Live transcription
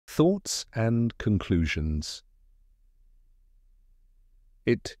Thoughts and conclusions.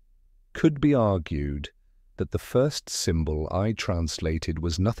 It could be argued that the first symbol I translated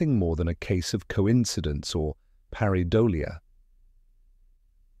was nothing more than a case of coincidence or pareidolia.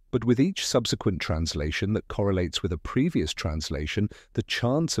 But with each subsequent translation that correlates with a previous translation, the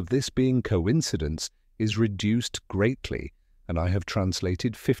chance of this being coincidence is reduced greatly, and I have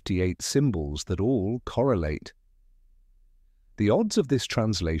translated 58 symbols that all correlate. The odds of this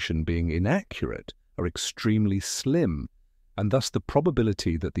translation being inaccurate are extremely slim, and thus the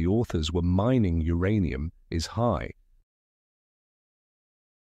probability that the authors were mining uranium is high.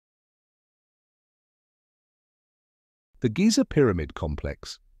 The Giza Pyramid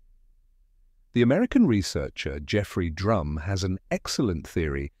Complex. The American researcher Jeffrey Drum has an excellent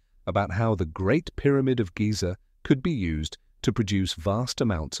theory about how the Great Pyramid of Giza could be used to produce vast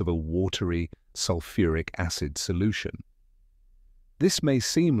amounts of a watery, sulfuric acid solution. This may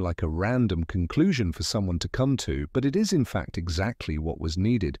seem like a random conclusion for someone to come to, but it is in fact exactly what was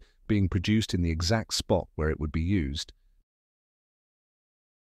needed, being produced in the exact spot where it would be used.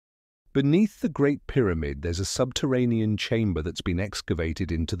 Beneath the Great Pyramid, there's a subterranean chamber that's been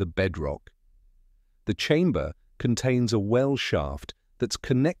excavated into the bedrock. The chamber contains a well shaft that's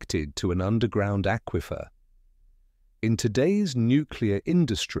connected to an underground aquifer. In today's nuclear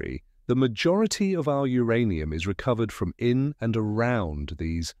industry, the majority of our uranium is recovered from in and around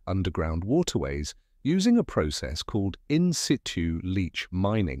these underground waterways using a process called in situ leach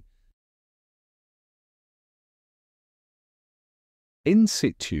mining. In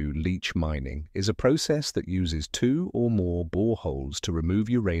situ leach mining is a process that uses 2 or more boreholes to remove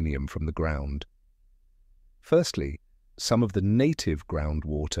uranium from the ground. Firstly, some of the native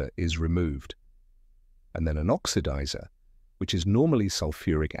groundwater is removed, and then an oxidizer, which is normally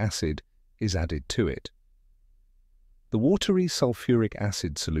sulfuric acid, is added to it. The watery sulfuric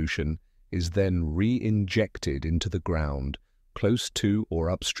acid solution is then re-injected into the ground close to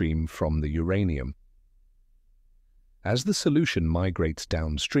or upstream from the uranium. As the solution migrates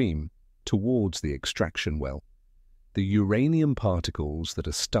downstream towards the extraction well, the uranium particles that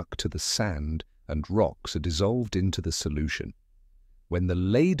are stuck to the sand and rocks are dissolved into the solution. When the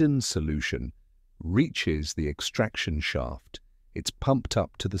laden solution reaches the extraction shaft, it's pumped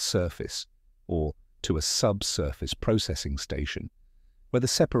up to the surface or to a subsurface processing station, where the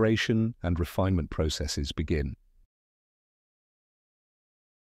separation and refinement processes begin.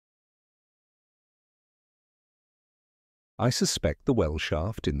 I suspect the well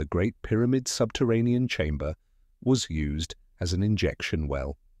shaft in the Great Pyramid subterranean chamber was used as an injection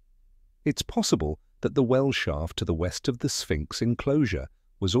well. It's possible that the well shaft to the west of the Sphinx enclosure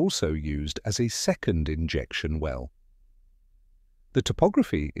was also used as a second injection well. The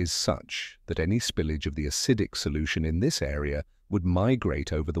topography is such that any spillage of the acidic solution in this area would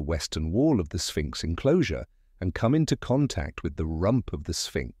migrate over the western wall of the Sphinx enclosure and come into contact with the rump of the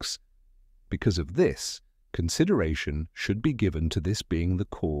Sphinx. Because of this, consideration should be given to this being the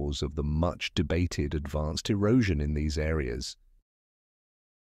cause of the much debated advanced erosion in these areas.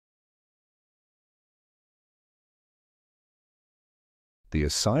 The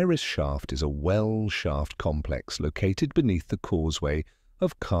Osiris shaft is a well shaft complex located beneath the causeway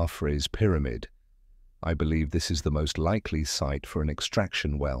of Khafre's pyramid. I believe this is the most likely site for an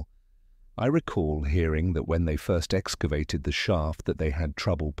extraction well. I recall hearing that when they first excavated the shaft that they had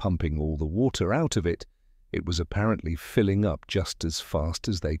trouble pumping all the water out of it. It was apparently filling up just as fast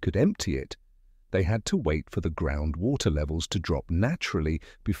as they could empty it. They had to wait for the groundwater levels to drop naturally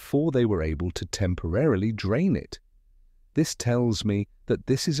before they were able to temporarily drain it. This tells me that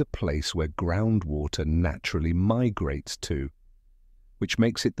this is a place where groundwater naturally migrates to, which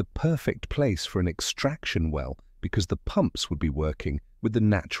makes it the perfect place for an extraction well because the pumps would be working with the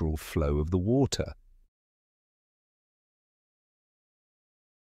natural flow of the water.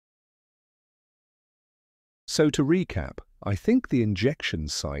 So to recap, I think the injection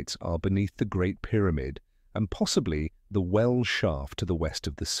sites are beneath the Great Pyramid and possibly the well shaft to the west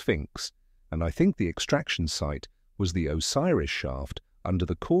of the Sphinx, and I think the extraction site was the Osiris shaft under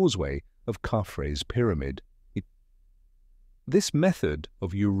the causeway of Khafre's pyramid. This method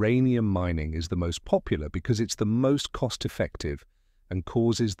of uranium mining is the most popular because it's the most cost-effective and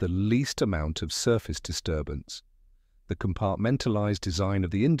causes the least amount of surface disturbance. The compartmentalized design of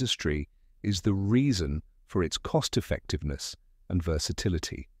the industry is the reason for its cost-effectiveness and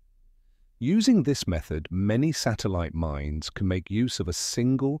versatility. Using this method, many satellite mines can make use of a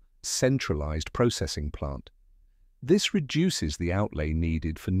single, centralized processing plant. This reduces the outlay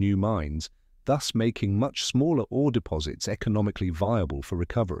needed for new mines, thus making much smaller ore deposits economically viable for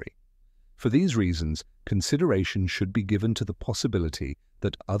recovery. For these reasons, consideration should be given to the possibility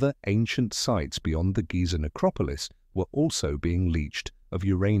that other ancient sites beyond the Giza necropolis were also being leached of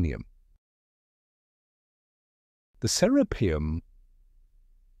uranium. The Serapeum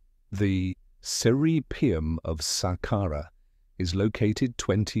of Saqqara is located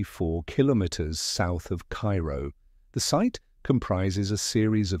 24 kilometers south of Cairo. The site comprises a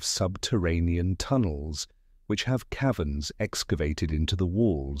series of subterranean tunnels which have caverns excavated into the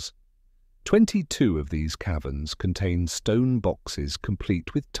walls. 22 of these caverns contain stone boxes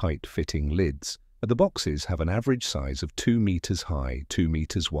complete with tight-fitting lids. The boxes have an average size of 2 meters high, 2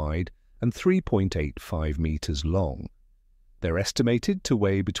 meters wide, and 3.85 meters long. They're estimated to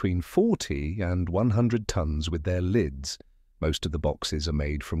weigh between 40 and 100 tons with their lids. Most of the boxes are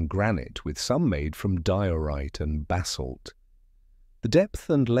made from granite, with some made from diorite and basalt. The depth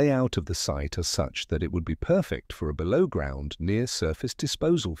and layout of the site are such that it would be perfect for a below-ground, near-surface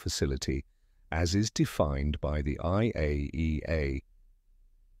disposal facility, as is defined by the IAEA.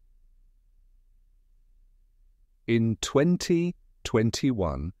 In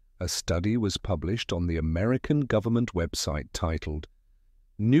 2021, a study was published on the American government website titled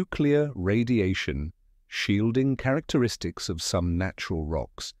Nuclear Radiation Shielding Characteristics of Some Natural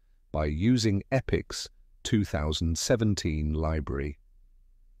Rocks by using EPIC's 2017 library.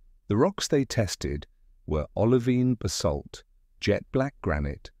 The rocks they tested were olivine basalt, jet black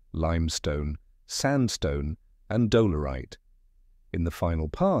granite, limestone, sandstone, and dolerite. In the final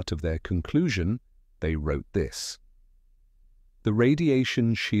part of their conclusion, they wrote this: the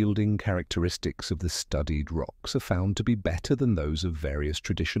radiation shielding characteristics of the studied rocks are found to be better than those of various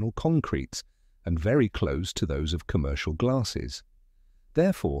traditional concretes and very close to those of commercial glasses.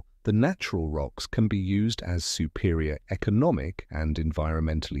 Therefore, the natural rocks can be used as superior economic and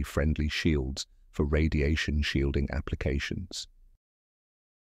environmentally friendly shields for radiation shielding applications.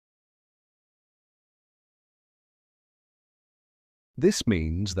 This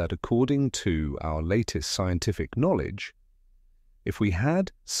means that according to our latest scientific knowledge, if we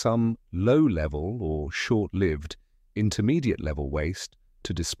had some low-level or short-lived intermediate-level waste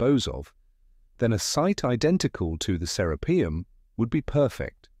to dispose of, then a site identical to the Serapeum would be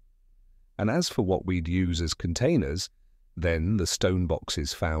perfect. And as for what we'd use as containers, then the stone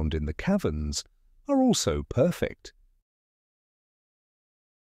boxes found in the caverns are also perfect.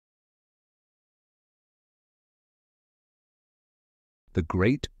 The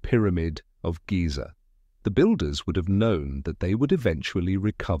Great Pyramid of Giza. The builders would have known that they would eventually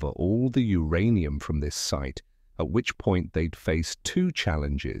recover all the uranium from this site, at which point they'd face two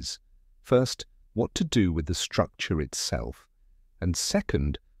challenges. First, what to do with the structure itself, and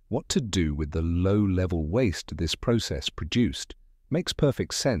second, what to do with the low-level waste this process produced. Makes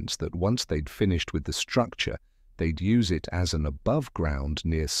perfect sense that once they'd finished with the structure, they'd use it as an above-ground,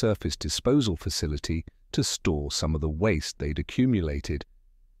 near-surface disposal facility to store some of the waste they'd accumulated.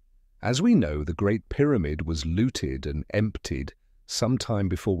 As we know, the Great Pyramid was looted and emptied sometime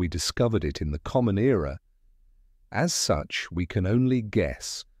before we discovered it in the Common Era. As such, we can only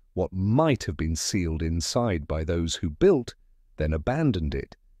guess what might have been sealed inside by those who built, then abandoned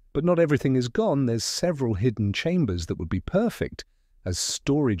it. But not everything is gone. There's several hidden chambers that would be perfect as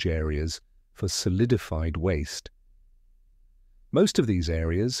storage areas for solidified waste. Most of these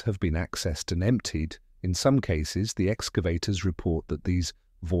areas have been accessed and emptied. In some cases, the excavators report that these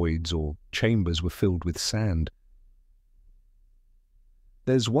voids or chambers were filled with sand.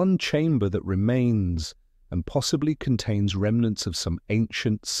 There's one chamber that remains and possibly contains remnants of some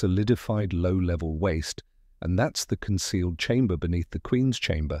ancient solidified low-level waste, and that's the concealed chamber beneath the Queen's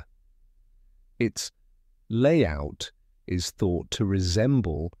Chamber. Its layout is thought to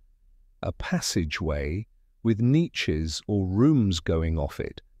resemble a passageway with niches or rooms going off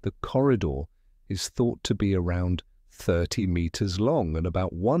it. The corridor is thought to be around 30 meters long and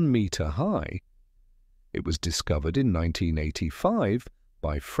about 1 meter high. It was discovered in 1985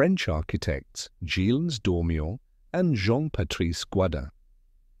 by French architects Gilles Dormion and Jean-Patrice Guadin.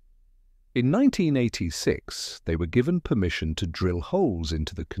 In 1986, they were given permission to drill holes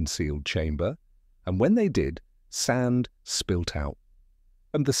into the concealed chamber, and when they did, sand spilt out.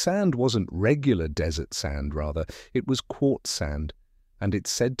 And the sand wasn't regular desert sand, rather, it was quartz sand, and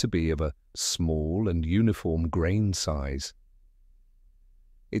it's said to be of a small and uniform grain size.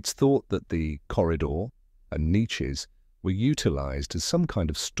 It's thought that the corridor and niches were utilized as some kind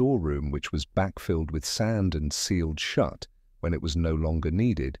of storeroom which was backfilled with sand and sealed shut when it was no longer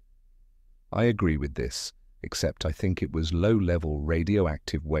needed. I agree with this, except I think it was low-level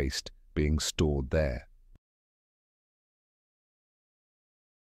radioactive waste being stored there.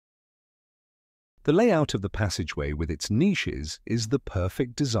 The layout of the passageway with its niches is the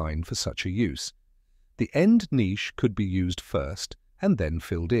perfect design for such a use. The end niche could be used first and then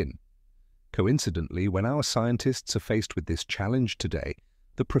filled in. Coincidentally, when our scientists are faced with this challenge today,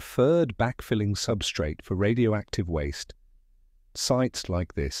 the preferred backfilling substrate for radioactive waste sites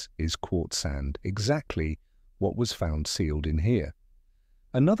like this is quartz sand, exactly what was found sealed in here.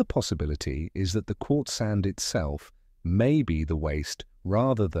 Another possibility is that the quartz sand itself may be the waste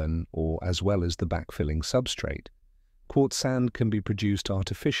rather than or as well as the backfilling substrate. Quartz sand can be produced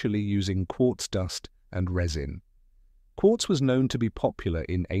artificially using quartz dust and resin. Quartz was known to be popular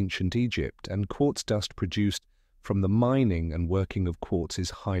in ancient Egypt, and quartz dust produced from the mining and working of quartz is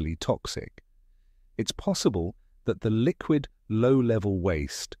highly toxic. It's possible that the liquid low-level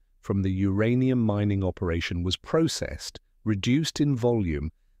waste from the uranium mining operation was processed, reduced in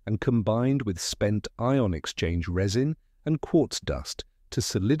volume, and combined with spent ion exchange resin and quartz dust to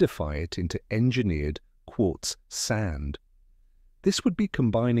solidify it into engineered quartz sand. This would be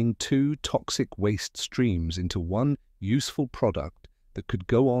combining two toxic waste streams into one useful product that could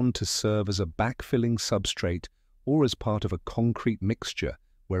go on to serve as a backfilling substrate or as part of a concrete mixture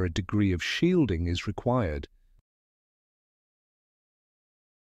where a degree of shielding is required.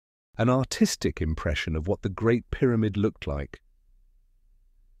 An artistic impression of what the Great Pyramid looked like.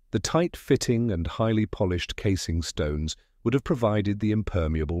 The tight-fitting and highly polished casing stones would have provided the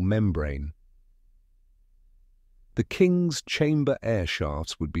impermeable membrane. The king's chamber air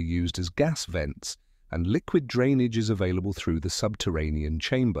shafts would be used as gas vents, and liquid drainage is available through the subterranean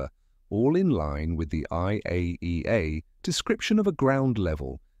chamber, all in line with the IAEA description of a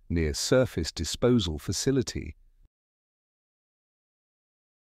ground-level, near-surface disposal facility.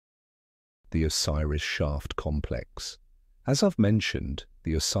 The Osiris Shaft Complex. As I've mentioned,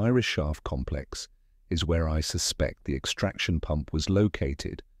 the Osiris Shaft Complex is where I suspect the extraction pump was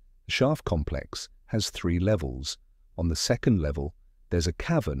located. The shaft complex has 3 levels. On the second level, there's a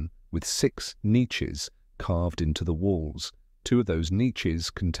cavern with 6 niches carved into the walls. 2 of those niches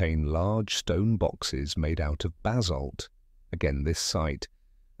contain large stone boxes made out of basalt. Again, this site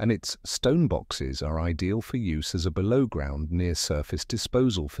and its stone boxes are ideal for use as a below-ground near-surface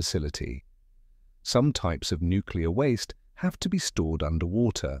disposal facility. Some types of nuclear waste have to be stored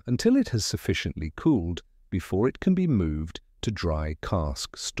underwater until it has sufficiently cooled before it can be moved to dry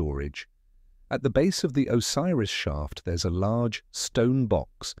cask storage. At the base of the Osiris shaft, there's a large stone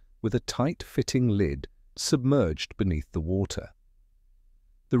box with a tight-fitting lid submerged beneath the water.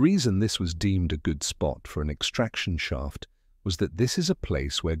 The reason this was deemed a good spot for an extraction shaft was that this is a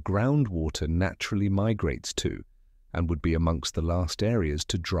place where groundwater naturally migrates to and would be amongst the last areas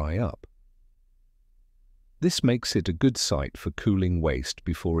to dry up. This makes it a good site for cooling waste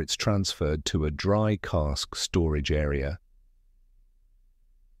before it's transferred to a dry cask storage area.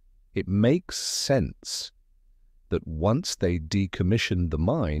 It makes sense that once they decommissioned the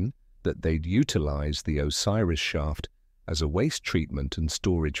mine, that they'd utilize the Osiris shaft as a waste treatment and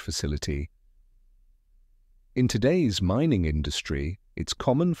storage facility. In today's mining industry, it's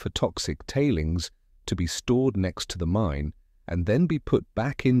common for toxic tailings to be stored next to the mine and then be put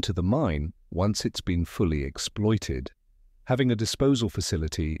back into the mine once it's been fully exploited. Having a disposal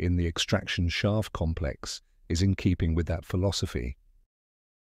facility in the extraction shaft complex is in keeping with that philosophy.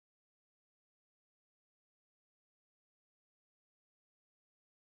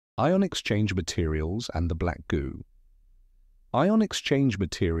 Ion exchange materials and the black goo. Ion exchange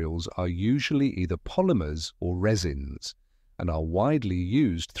materials are usually either polymers or resins and are widely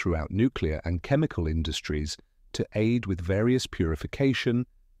used throughout nuclear and chemical industries to aid with various purification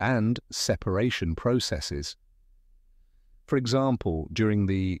and separation processes. For example, during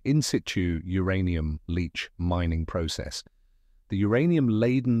the in situ uranium leach mining process, the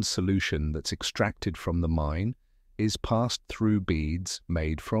uranium-laden solution that's extracted from the mine is passed through beads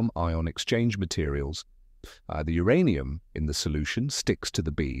made from ion exchange materials. The uranium in the solution sticks to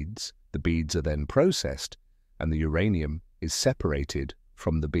the beads are then processed, and the uranium is separated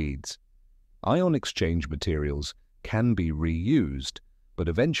from the beads. Ion exchange materials can be reused, but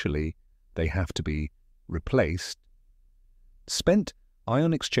eventually they have to be replaced. Spent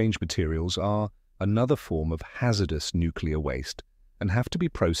ion exchange materials are another form of hazardous nuclear waste and have to be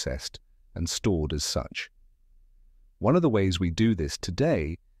processed and stored as such. One of the ways we do this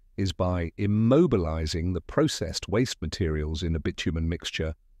today is by immobilizing the processed waste materials in a bitumen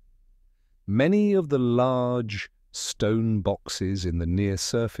mixture. Many of the large stone boxes in the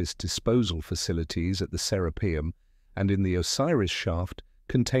near-surface disposal facilities at the Serapeum and in the Osiris shaft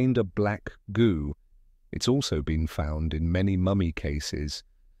contained a black goo. It's also been found in many mummy cases.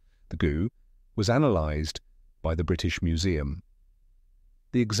 The goo was analysed by the British Museum.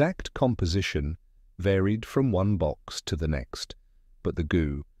 The exact composition varied from one box to the next, but the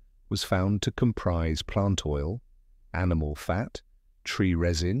goo was found to comprise plant oil, animal fat, tree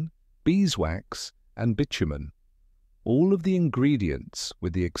resin, beeswax, and bitumen. All of the ingredients,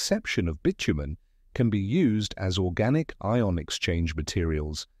 with the exception of bitumen, can be used as organic ion exchange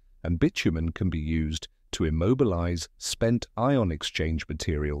materials, and bitumen can be used to immobilize spent ion exchange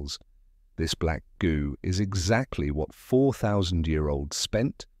materials. This black goo is exactly what 4,000-year-old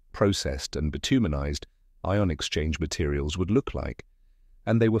spent, processed, and bitumenized ion exchange materials would look like,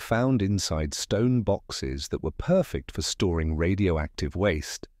 and they were found inside stone boxes that were perfect for storing radioactive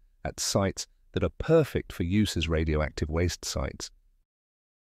waste at sites that are perfect for use as radioactive waste sites.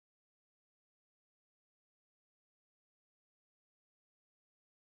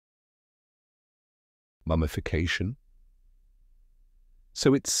 Mummification.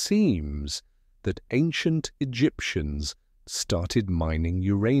 So it seems that ancient Egyptians started mining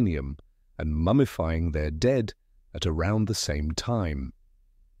uranium and mummifying their dead at around the same time.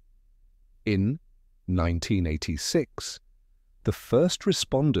 In 1986, the first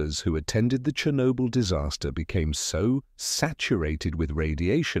responders who attended the Chernobyl disaster became so saturated with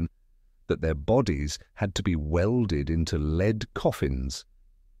radiation that their bodies had to be welded into lead coffins.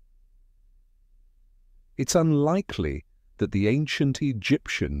 It's unlikely that the ancient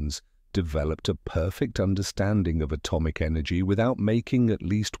Egyptians developed a perfect understanding of atomic energy without making at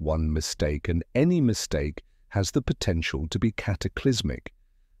least one mistake, and any mistake has the potential to be cataclysmic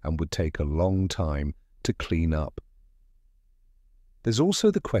and would take a long time to clean up. There's also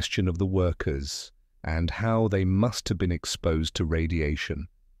the question of the workers and how they must have been exposed to radiation.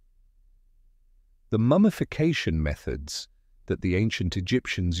 The mummification methods that the ancient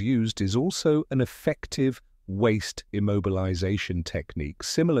Egyptians used is also an effective waste immobilization technique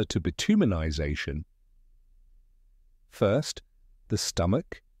similar to bitumenization. First, the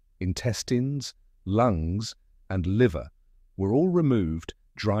stomach, intestines, lungs, and liver were all removed,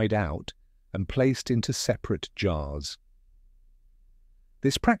 dried out, and placed into separate jars.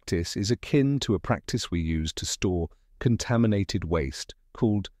 This practice is akin to a practice we use to store contaminated waste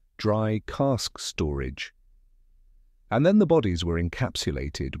called dry cask storage. And then the bodies were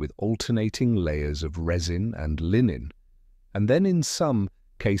encapsulated with alternating layers of resin and linen, and then in some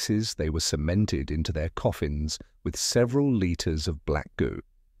cases they were cemented into their coffins with several liters of black goo.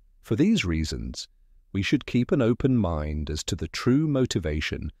 For these reasons, we should keep an open mind as to the true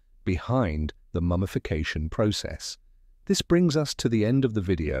motivation behind the mummification process. This brings us to the end of the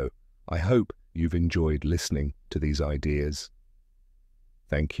video. I hope you've enjoyed listening to these ideas.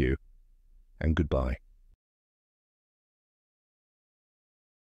 Thank you, and goodbye.